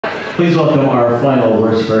Please welcome our final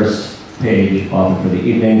worst first page author for the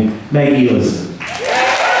evening, Meg Elison.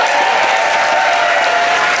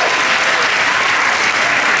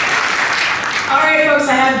 Alright folks,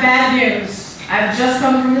 I have bad news. I've just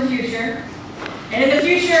come from the future. And in the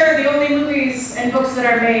future, the only movies and books that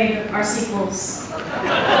are made are sequels.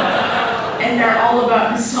 And they're all about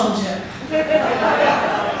nostalgia.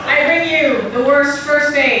 I bring you the worst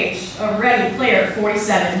first page of Ready Player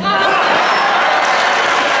 47.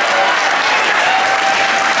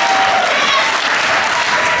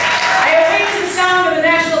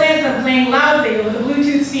 Playing loudly with the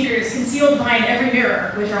Bluetooth speakers concealed behind every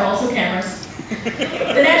mirror, which are also cameras.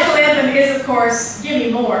 The national anthem is, of course, Give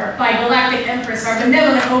Me More by Galactic Empress, our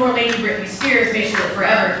benevolent overlady Britney Spears may she live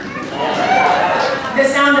forever. The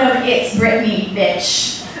sound of It's Britney,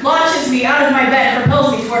 bitch launches me out of my bed and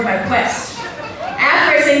propels me toward my quest.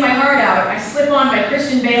 After I sing my heart out, I slip on my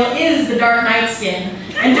Christian Bale is the Dark Knight skin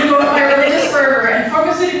and devote my religious fervor and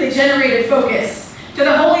pharmaceutically generated focus to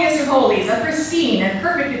the holiest of holies, a pristine and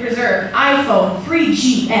perfectly preserved iPhone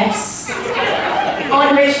 3GS,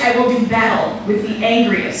 on which I will do battle with the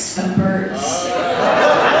angriest of birds.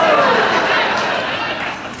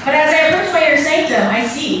 But as I approach my inner sanctum, I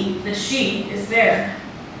see that she is there.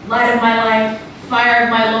 Light of my life, fire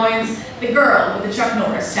of my loins, the girl with the Chuck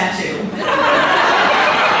Norris tattoo.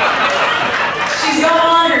 She's got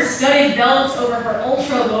on her studded belt over her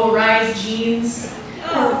ultra-low-rise jeans.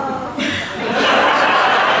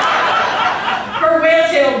 Her whale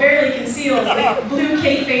tail barely conceals the blue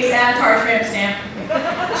cake-face avatar tramp stamp.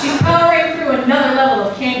 She's powering through another level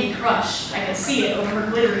of Candy Crush. I can see it over her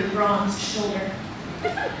glittery bronze shoulder.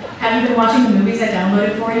 Have you been watching the movies I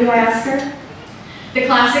downloaded for you, I asked her. The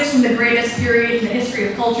classics from the greatest period in the history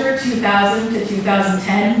of culture, 2000 to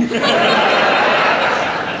 2010.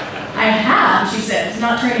 I have, she says,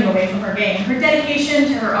 not turning away from her game. Her dedication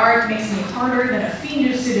to her art makes me harder than a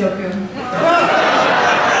fiendish Sudoku.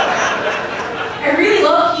 I really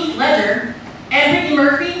love Heath Ledger, and Ricky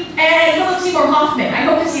Murphy, and Philip Seymour Hoffman. I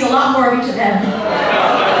hope to see a lot more of each of them.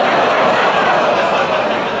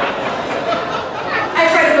 I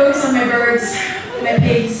try to focus on my birds, my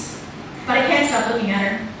pigs, but I can't stop looking at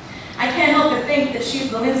her. I can't help but think that she's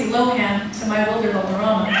the Lindsay Lohan to my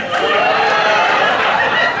Wilder-Valderrama.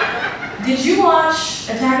 Did you watch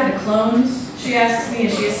Attack of the Clones? She asks me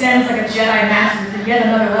as she ascends like a Jedi master through yet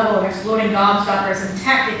another level of exploding gobstoppers and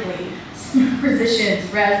tactically positions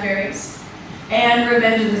raspberries. And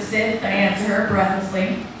Revenge of the Sith, I answer her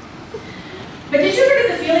breathlessly. But did you ever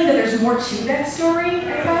get the feeling that there's more to that story, I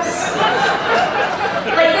guess?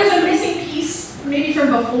 Like there's a missing piece, maybe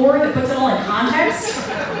from before, that puts it all in context?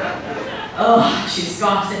 Oh, she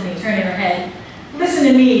scoffs at me, turning her head. Listen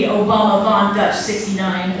to me, Obama Von Dutch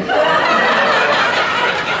 69.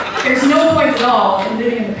 There's no point at all in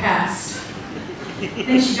living in the past.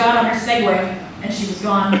 Then she got on her Segway, and she was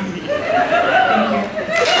gone. Thank you.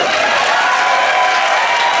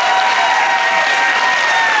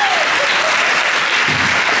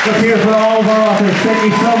 Let's hear it for all of our authors. Thank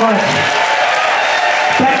you so much.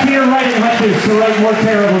 Back to your writing hutches to write more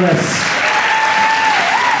terribleness.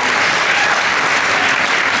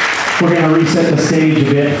 We're going to reset the stage a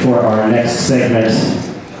bit for our next segment.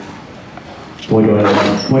 Boy, do I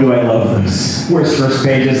love those worst first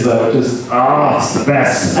pages, though. Just, it's the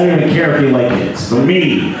best. I don't even care if you like it. It's for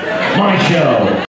me, my show.